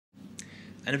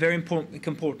And a very important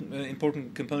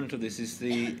component of this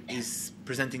is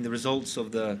presenting the results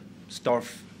of the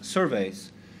staff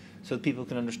surveys, so that people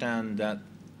can understand that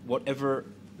whatever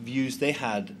views they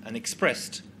had and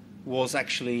expressed was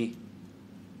actually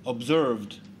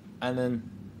observed, and then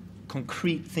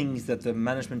concrete things that the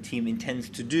management team intends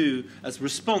to do as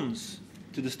response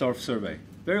to the staff survey.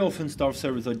 Very often staff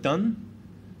surveys are done,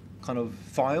 kind of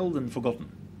filed and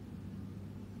forgotten.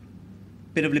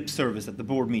 Bit of lip service at the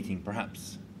board meeting,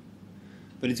 perhaps.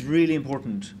 But it's really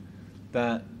important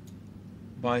that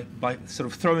by sort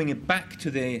of throwing it back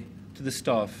to the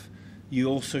staff, you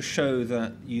also show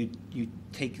that you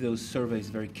take those surveys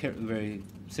very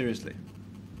seriously.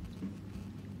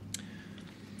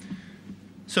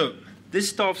 So this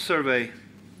staff survey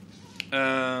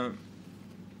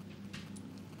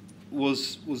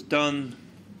was done,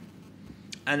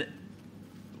 and it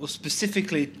was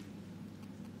specifically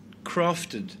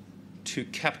crafted to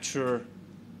capture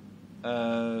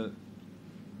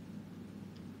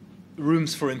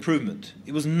rooms for improvement.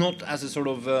 It was not as a sort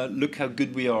of look how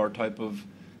good we are type of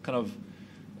kind of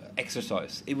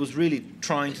exercise. It was really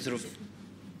trying to sort of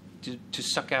to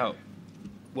suck out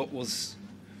what was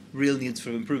real needs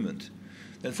for improvement.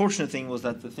 The unfortunate thing was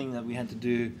that the thing that we had to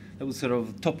do that was sort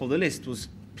of top of the list was,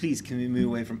 please can we move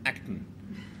away from Acton?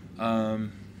 A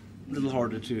little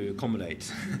harder to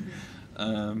accommodate.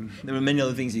 There were many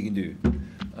other things you can do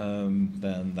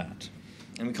than that.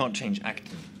 And we can't change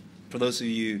Acton. For those of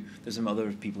you, there's some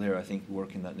other people here I think who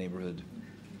work in that neighborhood.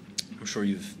 I'm sure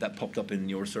that popped up in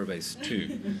your surveys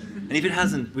too. And if it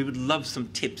hasn't, we would love some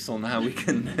tips on how we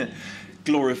can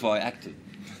glorify Acton.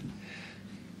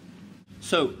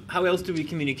 So, how else do we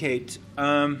communicate?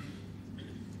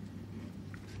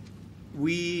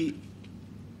 We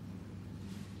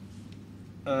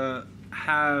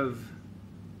have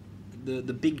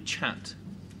the big chat,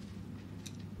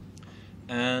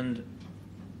 and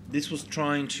this was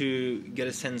trying to get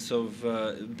a sense of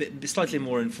slightly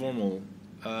more informal,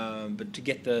 but to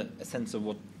get a sense of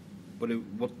what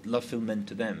love film meant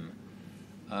to them.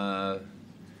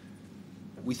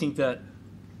 We think that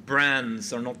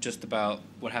brands are not just about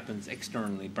what happens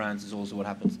externally. Brands is also what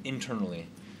happens internally.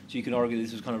 So you could argue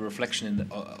this was kind of a reflection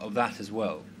of that as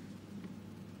well.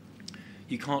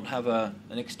 You can't have an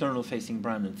external-facing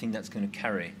brand and think that's going to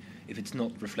carry if it's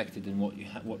not reflected in what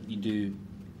you do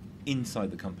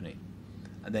inside the company.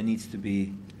 And there needs to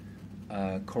be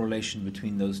a correlation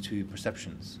between those two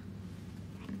perceptions.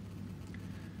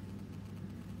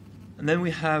 And then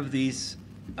we have these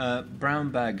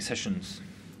brown bag sessions,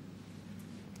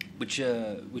 which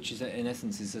is in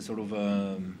essence is a sort of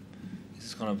this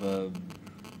is kind of a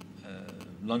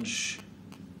lunch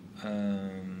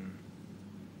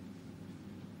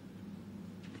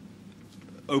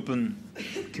open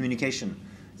communication.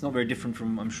 It's not very different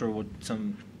from, I'm sure, what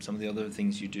some of the other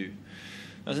things you do.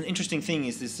 Now, an interesting thing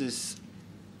is this is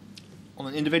on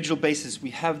an individual basis.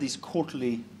 We have these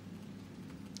quarterly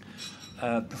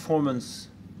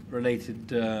performance-related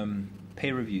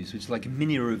pay reviews, which is like a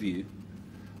mini review.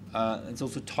 It's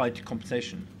also tied to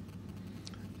compensation,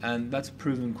 and that's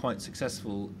proven quite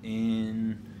successful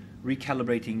in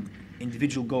recalibrating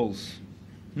individual goals,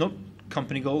 not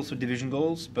company goals or division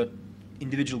goals, but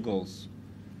individual goals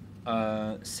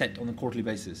set on a quarterly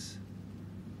basis.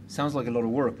 Sounds like a lot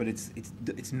of work, but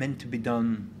it's meant to be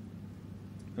done.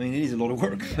 I mean, it is a lot of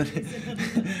work,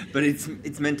 but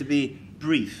it's meant to be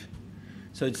brief.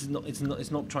 So it's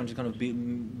not trying to kind of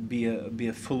be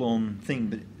a full-on thing,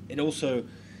 but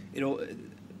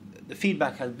the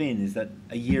feedback has been is that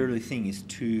a yearly thing is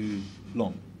too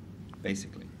long,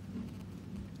 basically.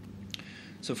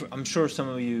 So I'm sure some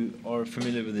of you are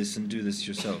familiar with this and do this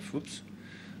yourself. Whoops.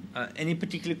 Any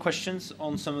particular questions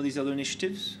on some of these other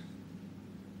initiatives?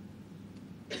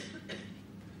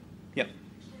 Yeah. I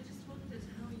just wondered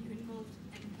how you involved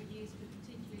employees, but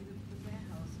particularly the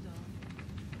warehouse staff,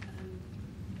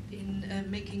 in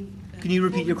making... Can you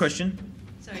repeat your question?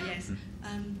 Sorry, yes.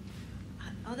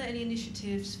 Are there any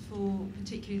initiatives for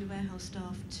particularly the warehouse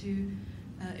staff to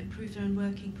improve their own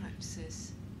working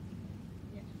practices?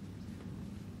 Yeah.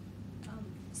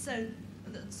 So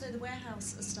the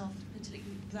warehouse staff,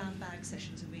 particularly brown bag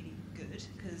sessions, are really good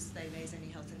because they raise any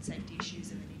health and safety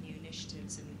issues and any new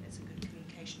initiatives, and it's a good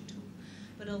communication tool.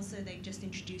 But also they've just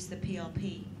introduced the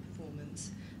PRP,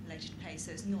 performance related pay,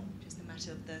 so it's not just a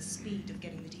matter of the speed of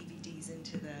getting the DVDs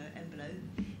into the envelope,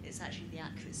 it's actually the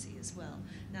accuracy as well.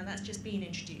 Now that's just been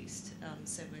introduced,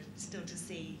 so we're still to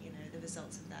see the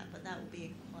results of that, but that will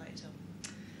be quite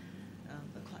a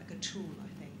good tool, I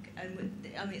think. And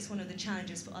I mean, it's one of the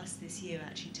challenges for us this year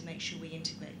actually to make sure we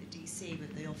integrate the DC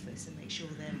with the office and make sure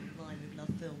they're in line with Love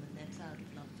Film and they're proud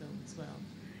of Love Film as well.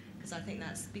 because I think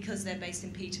that's because they're based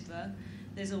in Peterborough.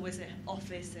 There's always an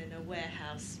office and a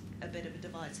warehouse, a bit of a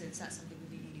divide, so that's something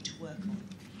we really need to work on,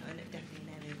 and definitely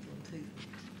an area for improvement.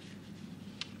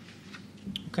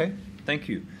 Okay, thank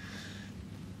you.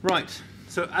 Right,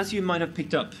 so as you might have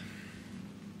picked up,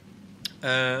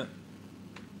 the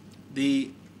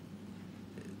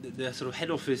sort of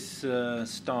head office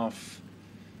staff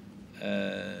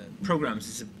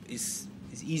programs is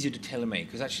easier to tailor make,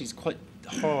 because actually it's quite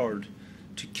hard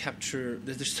to capture.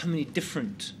 There's so many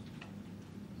different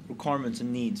requirements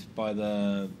and needs by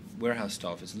the warehouse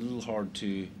staff. It's a little hard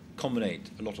to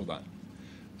accommodate a lot of that,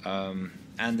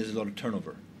 and there's a lot of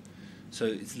turnover. So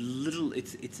it's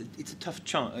a tough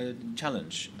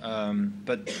challenge,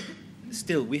 but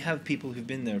still we have people who've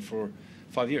been there for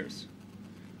 5 years,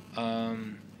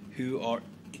 who are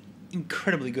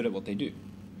incredibly good at what they do.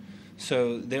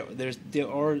 So there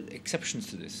are exceptions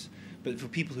to this, but for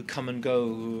people who come and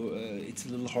go, it's a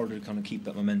little harder to kind of keep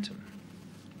that momentum.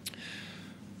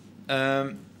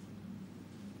 In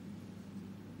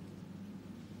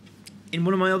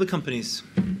one of my other companies,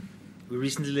 we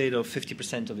recently laid off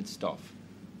 50% of its staff,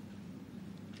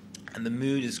 and the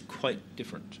mood is quite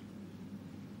different.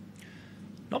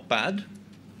 Not bad,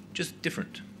 just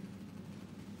different.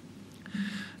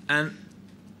 And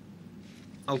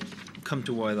I'll come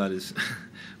to why that is.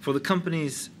 For the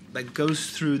companies that goes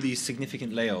through these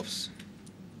significant layoffs,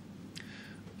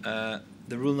 the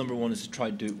rule number one is to try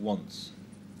to do it once.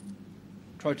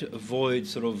 Try to avoid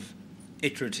sort of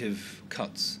iterative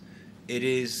cuts. It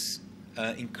is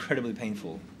incredibly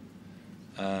painful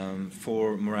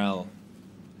for morale.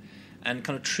 And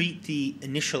kind of treat the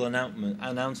initial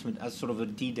announcement as sort of a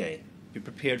D-Day. Be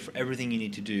prepared for everything you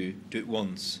need to do it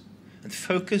once. And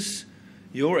focus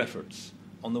your efforts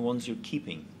on the ones you're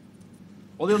keeping.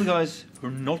 All the other guys who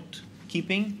are not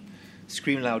keeping,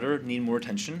 scream louder, need more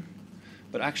attention.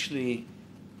 But actually,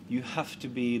 you have to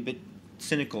be a bit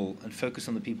cynical and focus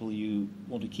on the people you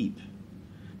want to keep,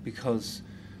 because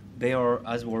they are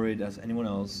as worried as anyone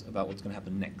else about what's going to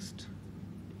happen next.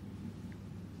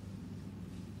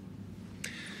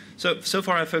 So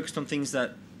far I've focused on things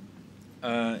that,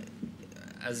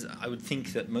 as I would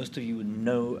think that most of you would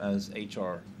know as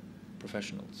HR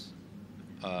professionals.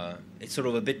 It's sort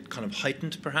of a bit kind of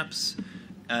heightened, perhaps,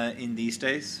 in these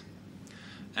days.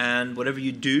 And whatever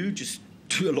you do, just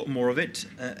do a lot more of it,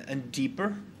 and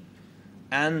deeper,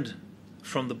 and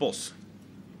from the boss.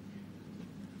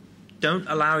 Don't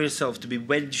allow yourself to be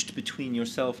wedged between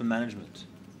yourself and management.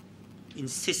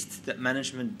 Insist that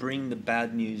management bring the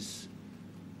bad news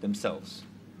themselves.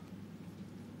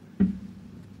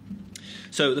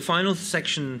 So the final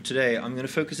section today, I'm going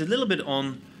to focus a little bit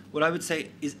on what I would say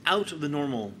is out of the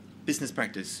normal business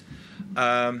practice,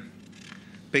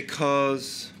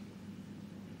 because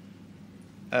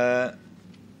I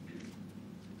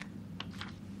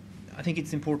think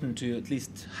it's important to at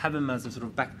least have them as a sort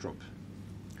of backdrop.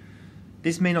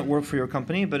 This may not work for your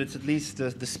company, but it's at least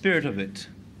the spirit of it.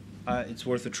 It's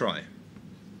worth a try.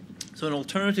 So an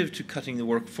alternative to cutting the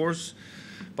workforce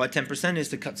by 10% is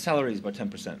to cut salaries by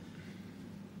 10%.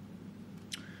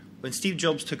 When Steve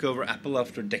Jobs took over Apple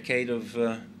after a decade of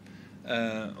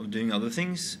doing other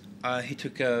things, he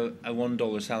took a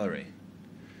 $1 salary.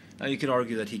 Now you could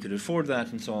argue that he could afford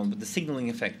that and so on, but the signaling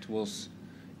effect was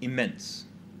immense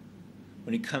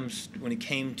when it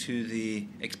came to the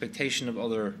expectation of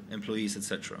other employees,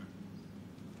 etc.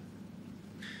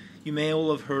 You may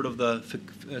all have heard of the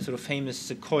sort of famous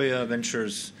Sequoia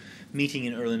Ventures meeting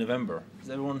in early November. Has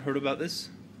everyone heard about this?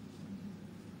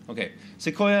 Okay.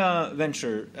 Sequoia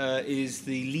Venture is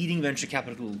the leading venture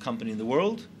capital company in the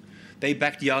world. They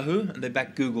backed Yahoo, and they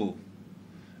backed Google,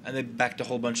 and they backed a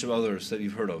whole bunch of others that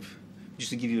you've heard of,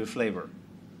 just to give you a flavor.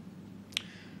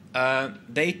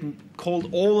 They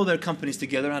called all of their companies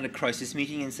together, had a crisis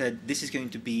meeting, and said, this is going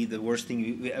to be the worst thing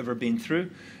we've ever been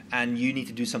through, and you need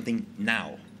to do something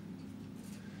now.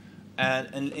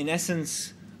 And in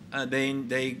essence,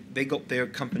 they got their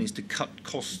companies to cut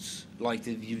costs like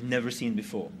you've never seen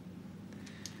before.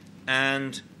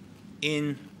 And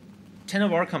in 10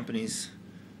 of our companies,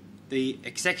 the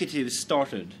executives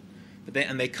started,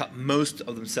 and they cut most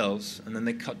of themselves, and then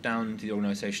they cut down into the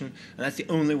organization, and that's the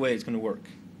only way it's going to work.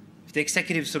 If the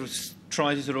executives sort of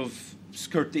try to sort of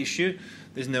skirt the issue,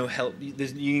 there's no help.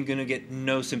 You're going to get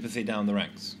no sympathy down the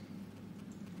ranks.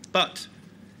 But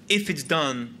if it's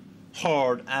done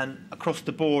hard and across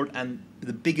the board and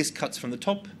the biggest cuts from the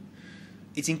top,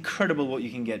 it's incredible what you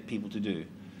can get people to do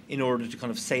in order to kind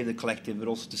of save the collective, but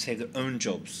also to save their own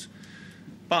jobs.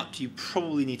 But you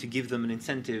probably need to give them an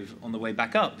incentive on the way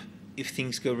back up. If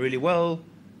things go really well,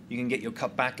 you can get your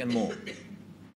cut back and more.